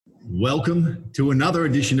Welcome to another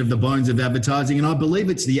edition of the Bones of Advertising, and I believe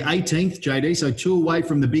it's the 18th, JD, so two away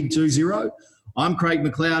from the big 2-0. I'm Craig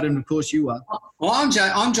McLeod, and of course you are. Well, I'm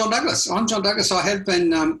John Douglas. I have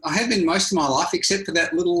been most of my life, except for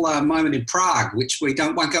that little moment in Prague, which we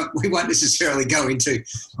won't necessarily go into.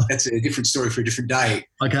 That's a different story for a different day.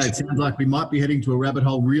 Okay, it sounds like we might be heading to a rabbit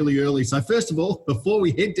hole really early. So first of all, before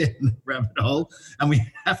we head down the rabbit hole, and we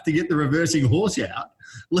have to get the reversing horse out,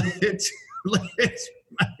 let's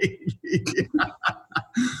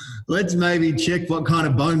maybe check what kind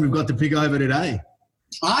of bone we've got to pick over today.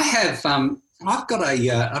 I've got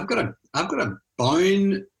a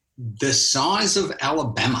bone the size of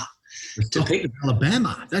Alabama.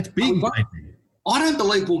 Alabama, that's big. I don't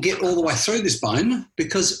believe we'll get all the way through this bone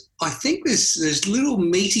because I think there's little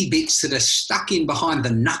meaty bits that are stuck in behind the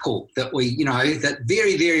knuckle that that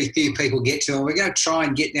very, very few people get to, and we're going to try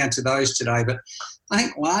and get down to those today. But I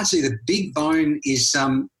think largely the big bone is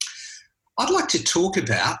I'd like to talk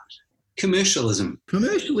about commercialism.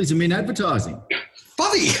 Commercialism in advertising.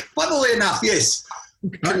 Funnily enough, yes.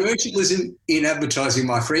 Okay. Commercialism in advertising,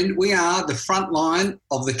 my friend. We are the front line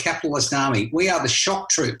of the capitalist army. We are the shock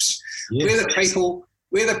troops. Yes.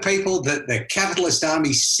 We're the people that the capitalist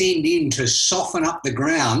army send in to soften up the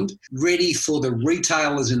ground, ready for the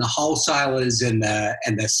retailers and the wholesalers and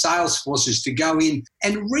the sales forces to go in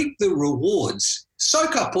and reap the rewards,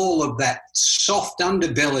 soak up all of that soft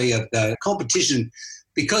underbelly of the competition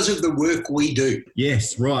because of the work we do.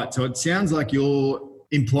 Yes, right. So it sounds like you're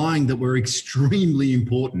implying that we're extremely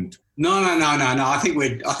important. No. I think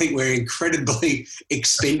we're incredibly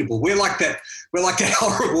expendable. We're like that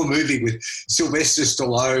horrible movie with Sylvester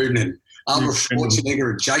Stallone and Arnold Schwarzenegger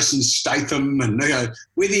and Jason Statham, and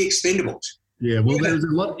we're the Expendables. Yeah, well, there's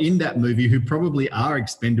a lot in that movie who probably are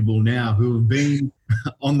expendable now, who have been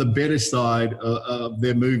on the better side of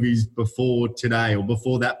their movies before today or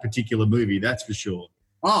before that particular movie. That's for sure.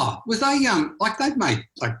 Oh, was they they've made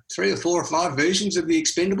like 3 or 4 or 5 versions of the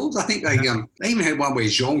Expendables? I think they even had one where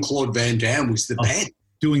Jean-Claude Van Damme was the bad.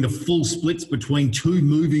 Doing the full splits between 2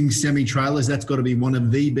 moving semi-trailers, that's got to be one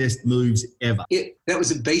of the best moves ever. That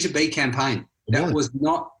was a B2B campaign. It was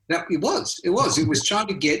trying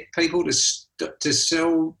to get people to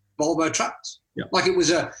sell Volvo trucks. Yep. Like it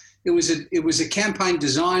was a campaign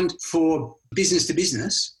designed for business to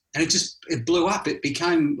business. And it blew up. It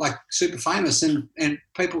became like super famous and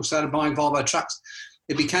people started buying Volvo trucks.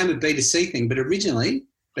 It became a B2C thing, but originally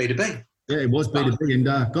B2B. Yeah, it was B2B.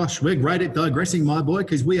 And gosh, we're great at digressing, my boy,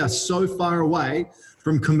 because we are so far away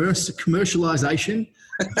from commercialization.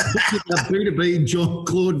 B2B,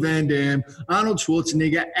 Jean-Claude Van Damme, Arnold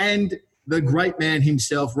Schwarzenegger, and the great man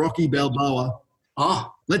himself, Rocky Balboa.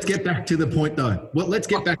 Oh, let's get back to the point, though. Well, let's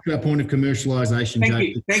get back to our point of commercialisation.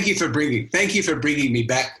 Thank you for bringing me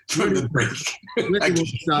back from the brink.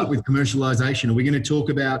 Let's start with commercialisation. Are we going to talk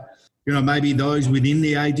about, maybe those within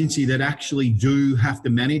the agency that actually do have to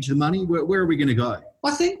manage the money? Where are we going to go?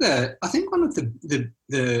 I think one of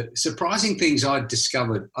the surprising things I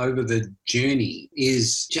discovered over the journey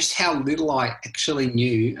is just how little I actually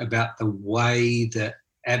knew about the way that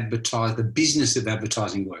the business of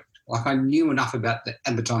advertising worked. Like I knew enough about the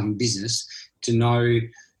advertising business to know,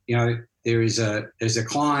 there's a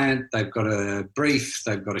client, they've got a brief,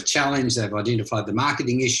 they've got a challenge, they've identified the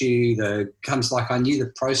marketing issue. I knew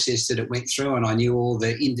the process that it went through, and I knew all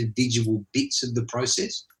the individual bits of the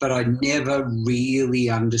process, but I never really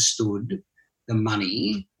understood the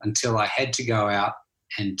money until I had to go out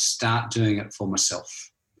and start doing it for myself.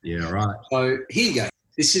 Yeah, right. So here you go.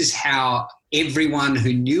 This is how everyone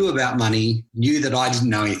who knew about money knew that I didn't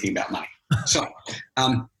know anything about money. So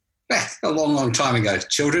back a long, long time ago,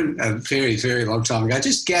 children, a very, very long time ago,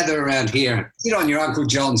 just gather around here and sit on your Uncle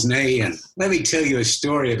John's knee and let me tell you a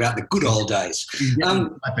story about the good old days.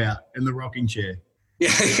 Clap out in the rocking chair.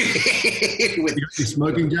 Yeah. With your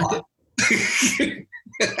smoking jacket?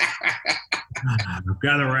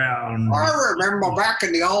 Gather around. I remember back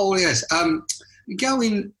in the old years. You go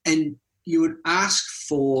in and you would ask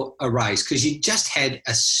for a raise because you just had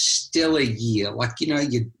a stellar year. Like,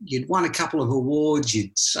 you'd won a couple of awards,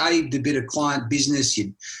 you'd saved a bit of client business,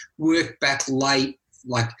 you'd worked back late,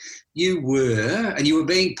 like you were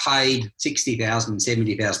being paid $60,000,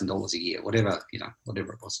 $70,000 a year, whatever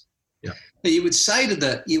it was. Yeah. You would say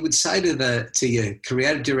to your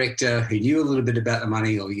creative director who knew a little bit about the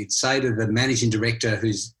money, or you'd say to the managing director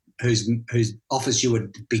whose office you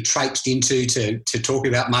would be traipsed into to talk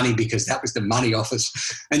about money because that was the money office,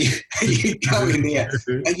 and you'd go in there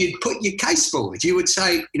and you'd put your case forward. You would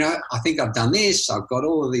say, I think I've done this, I've got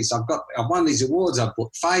all of these, I've won these awards, I've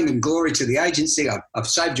brought fame and glory to the agency, I've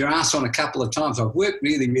saved your ass on a couple of times, I've worked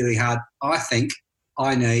really, really hard. I think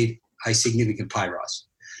I need a significant pay rise.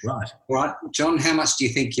 Right. Right, John, how much do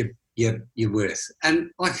you think you're worth? And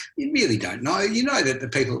like, you really don't know. You know that the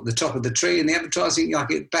people at the top of the tree in the advertising, like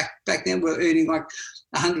back then, were earning like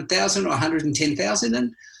 100,000 or 110,000,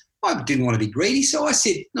 and I didn't want to be greedy, so I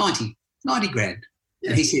said 90 grand. Yeah.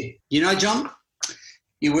 And he said, you know, John,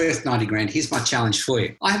 you're worth 90 grand. Here's my challenge for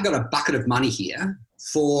you. I have got a bucket of money here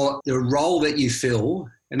for the role that you fill,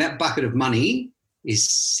 and that bucket of money is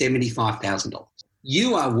 $75,000.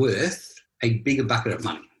 You are worth a bigger bucket of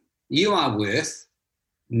money. You are worth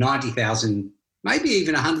 90,000, maybe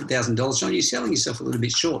even $100,000. John, you're selling yourself a little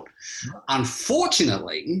bit short.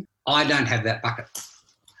 Unfortunately, I don't have that bucket.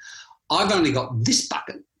 I've only got this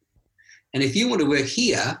bucket. And if you want to work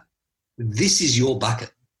here, this is your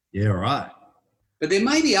bucket. Yeah, right. But there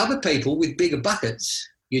may be other people with bigger buckets.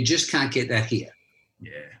 You just can't get that here.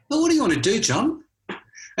 Yeah. Well, what do you want to do, John?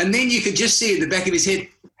 And then you could just see in the back of his head,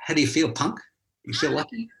 how do you feel, punk? You feel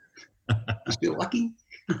lucky? You feel lucky?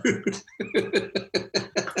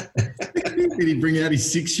 Did he bring out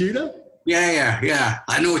his 6-shooter? Yeah.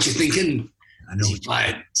 I know what you're thinking. I know. He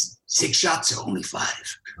fired 6 shots or only 5?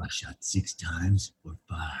 I shot 6 times or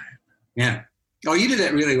 5. Yeah. Oh, you did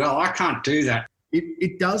that really well. I can't do that.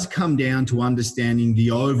 It does come down to understanding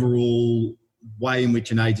the overall way in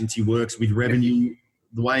which an agency works with revenue,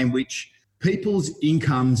 the way in which people's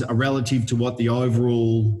incomes are relative to what the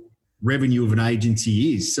overall revenue of an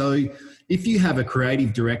agency is. So if you have a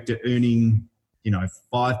creative director earning, 5%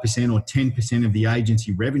 or 10% of the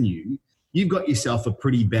agency revenue, you've got yourself a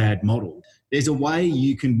pretty bad model. There's a way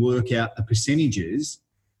you can work out the percentages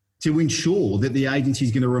to ensure that the agency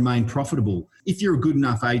is going to remain profitable. If you're a good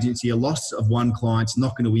enough agency, a loss of one client's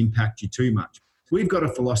not going to impact you too much. We've got a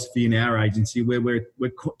philosophy in our agency where we're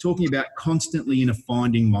talking about constantly in a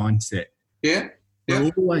finding mindset. Yeah.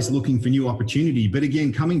 We're always looking for new opportunity. But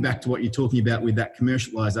again, coming back to what you're talking about with that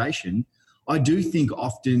commercialisation, I do think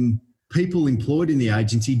often people employed in the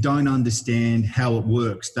agency don't understand how it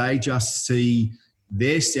works. They just see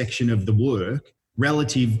their section of the work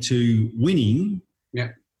relative to winning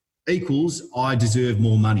equals I deserve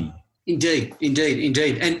more money. Indeed.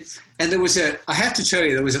 And there was I have to tell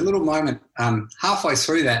you, there was a little moment halfway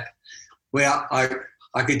through that where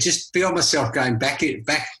I could just feel myself going back, and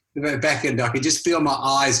I could just feel my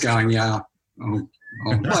eyes going, wait, I'm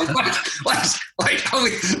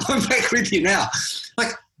back with you now.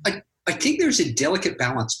 Like, I think there's a delicate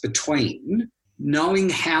balance between knowing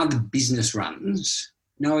how the business runs,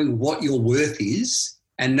 knowing what your worth is,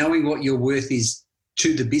 and knowing what your worth is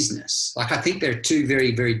to the business. Like, I think there are two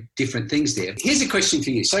very, very different things there. Here's a question for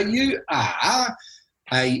you. So you are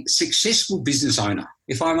a successful business owner.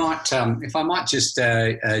 If I might just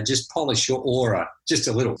polish your aura just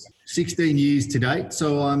a little. 16 years to date.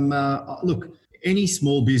 So I'm look, any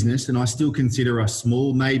small business, and I still consider us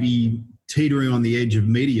small, maybe teetering on the edge of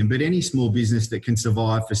medium, but any small business that can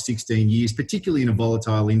survive for 16 years, particularly in a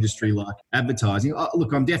volatile industry like advertising.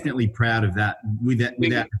 Look, I'm definitely proud of that, without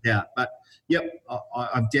a doubt. But yep,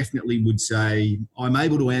 I definitely would say I'm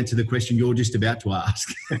able to answer the question you're just about to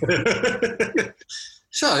ask.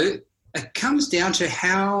 So it comes down to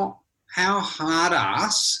how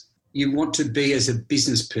hard-ass you want to be as a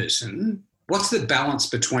business person. What's the balance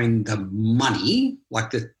between the money,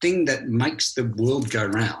 like the thing that makes the world go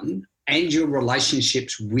round, and your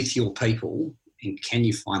relationships with your people? And can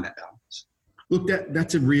you find that balance? Look,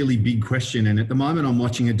 that's a really big question. And at the moment, I'm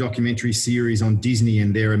watching a documentary series on Disney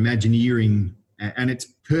and their Imagineering, and it's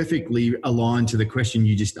perfectly aligned to the question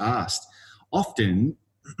you just asked. Often,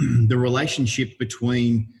 the relationship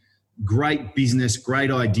between great business,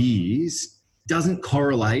 great ideas doesn't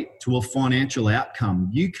correlate to a financial outcome.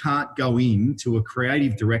 You can't go into a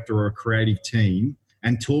creative director or a creative team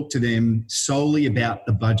and talk to them solely about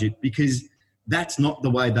the budget, because that's not the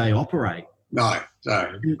way they operate. No.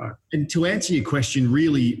 And to answer your question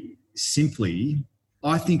really simply,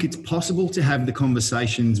 I think it's possible to have the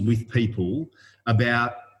conversations with people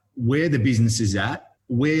about where the business is at,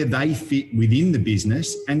 where they fit within the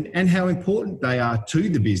business, and how important they are to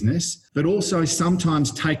the business, but also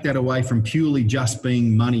sometimes take that away from purely just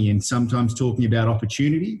being money and sometimes talking about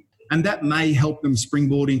opportunity. And that may help them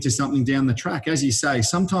springboard into something down the track. As you say,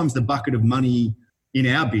 sometimes the bucket of money in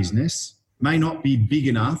our business may not be big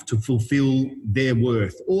enough to fulfill their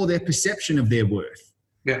worth or their perception of their worth.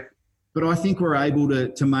 Yeah. But I think we're able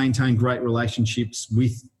to maintain great relationships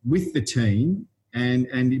with the team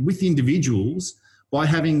and with individuals by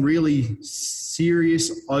having really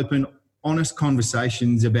serious, open, honest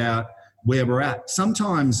conversations about where we're at.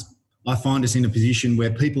 Sometimes I find us in a position where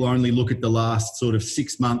people only look at the last sort of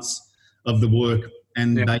 6 months of the work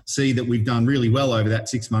and they see that we've done really well over that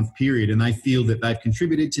 6-month period, and they feel that they've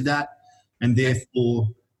contributed to that and therefore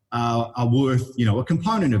are worth, a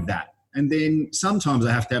component of that. And then sometimes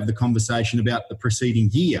I have to have the conversation about the preceding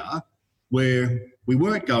year where we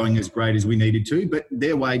weren't going as great as we needed to, but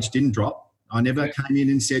their wage didn't drop. I never came in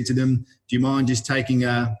and said to them, do you mind just taking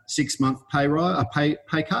a 6-month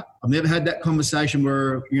pay cut? I've never had that conversation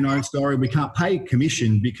where, sorry, we can't pay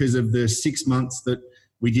commission because of the 6 months that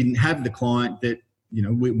we didn't have the client that,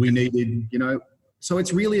 we needed, So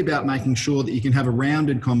it's really about making sure that you can have a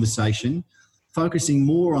rounded conversation, focusing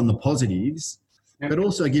more on the positives, but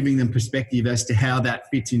also giving them perspective as to how that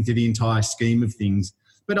fits into the entire scheme of things.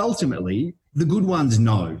 But ultimately, the good ones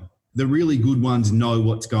know. The really good ones know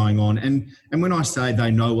what's going on. And when I say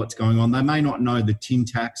they know what's going on, they may not know the tin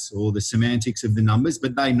tacks or the semantics of the numbers,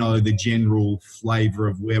 but they know the general flavour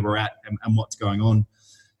of where we're at and what's going on.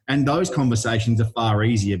 And those conversations are far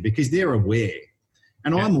easier because they're aware.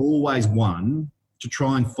 And I'm always one to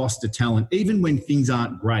try and foster talent, even when things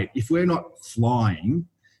aren't great. If we're not flying,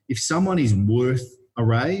 if someone is worth a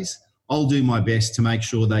raise, I'll do my best to make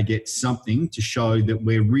sure they get something to show that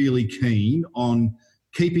we're really keen on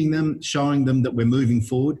keeping them, showing them that we're moving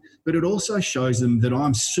forward. But it also shows them that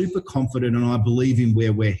I'm super confident and I believe in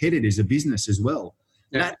where we're headed as a business as well.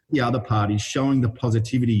 That's the other part, is showing the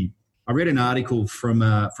positivity. I read an article from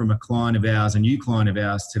a client of ours, a new client of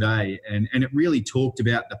ours today, and it really talked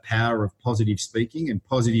about the power of positive speaking and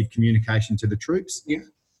positive communication to the troops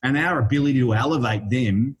and our ability to elevate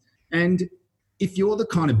them. And if you're the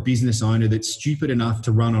kind of business owner that's stupid enough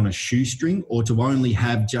to run on a shoestring or to only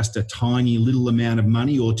have just a tiny little amount of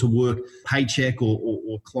money or to work paycheck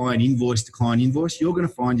or client invoice to client invoice, you're going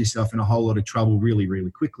to find yourself in a whole lot of trouble really, really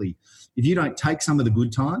quickly. If you don't take some of the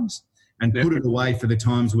good times and put it away for the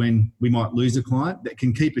times when we might lose a client, that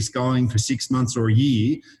can keep us going for 6 months or a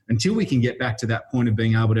year until we can get back to that point of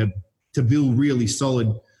being able to build really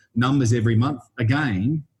solid numbers every month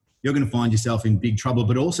again, you're going to find yourself in big trouble.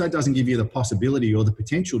 But also it doesn't give you the possibility or the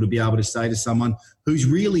potential to be able to say to someone who's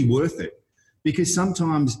really worth it. Because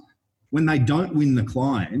sometimes when they don't win the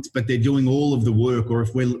client, but they're doing all of the work, or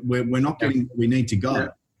if we're not getting where we need to go,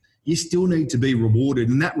 you still need to be rewarded.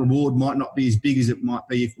 And that reward might not be as big as it might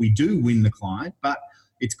be if we do win the client, but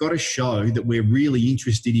it's got to show that we're really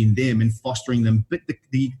interested in them and fostering them. But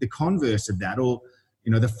the converse of that, or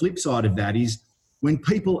the flip side of that, is when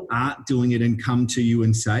people aren't doing it and come to you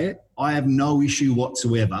and say it, I have no issue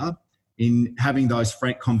whatsoever in having those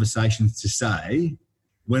frank conversations to say,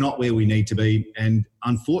 we're not where we need to be. And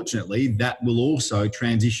unfortunately, that will also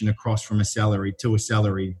transition across from a salary to a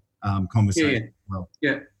salary conversation.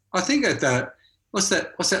 I think that what's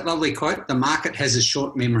that lovely quote? The market has a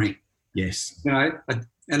short memory. Yes. I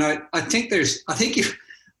think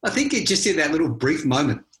it just in that little brief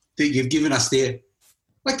moment that you've given us there,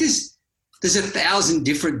 like there's 1,000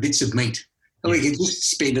 different bits of meat that we can just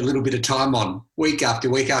spend a little bit of time on week after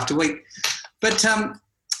week after week. But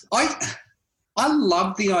I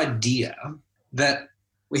love the idea that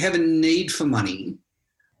we have a need for money,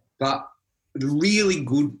 but really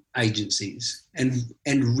good agencies and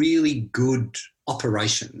really good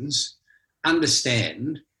operations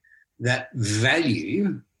understand that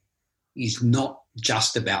value is not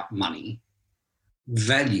just about money.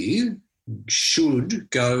 Value should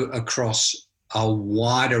go across a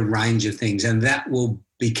wider range of things, and that will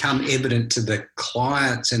become evident to the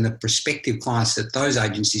clients and the prospective clients that those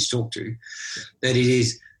agencies talk to, that it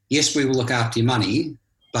is, yes, we will look after your money,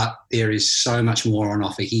 but there is so much more on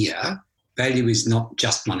offer here. Value is not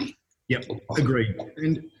just money. Yep, agreed.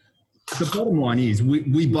 And the bottom line is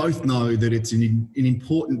we both know that it's an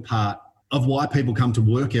important part of why people come to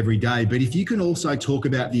work every day. But if you can also talk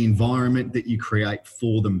about the environment that you create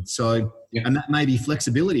for them. So, and that may be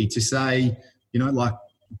flexibility to say, like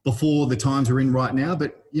before the times we're in right now,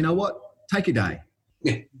 but you know what? Take a day.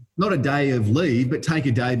 Yeah. Not a day of leave, but take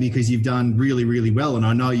a day because you've done really, really well. And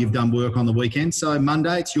I know you've done work on the weekend. So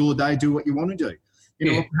Monday, it's your day, do what you want to do.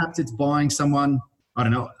 Perhaps it's buying someone, I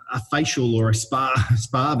don't know, a facial or a spa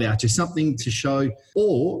voucher, something to show,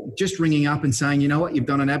 or just ringing up and saying, you know what, you've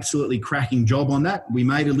done an absolutely cracking job on that. We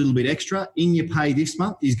made a little bit extra. In your pay this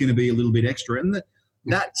month is going to be a little bit extra. And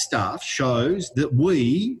that stuff shows that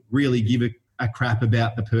we really give a crap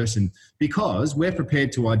about the person because we're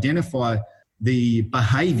prepared to identify the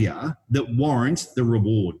behaviour that warrants the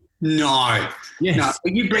reward. No. Yes. No.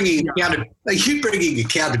 Are you bringing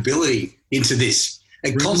accountability into this?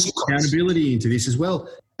 And accountability into this as well.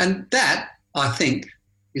 And that, I think,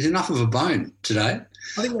 is enough of a bone today.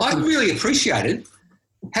 I really appreciated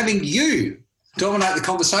having you dominate the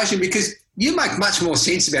conversation because you make much more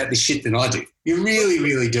sense about this shit than I do. You really,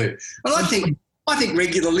 really do. And I think I think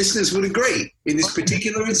regular listeners would agree in this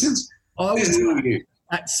particular instance.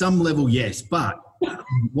 At some level, yes. But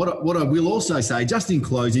what I will also say, just in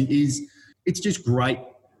closing, is it's just great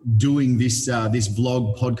doing this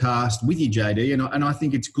vlog podcast with you, JD, and I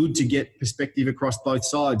think it's good to get perspective across both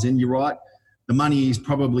sides. And you're right, the money is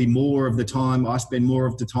probably more of the time. I spend more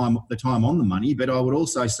of the time on the money, but I would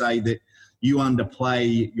also say that you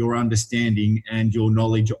underplay your understanding and your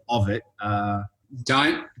knowledge of it.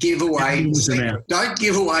 Don't give away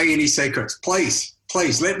any secrets, please.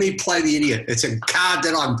 Please let me play the idiot. It's a card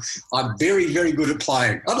that I'm very, very good at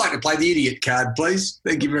playing. I'd like to play the idiot card, please.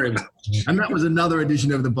 Thank you very much. And that was another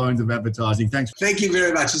edition of the Bones of Advertising. Thanks. Thank you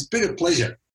very much. It's been a pleasure.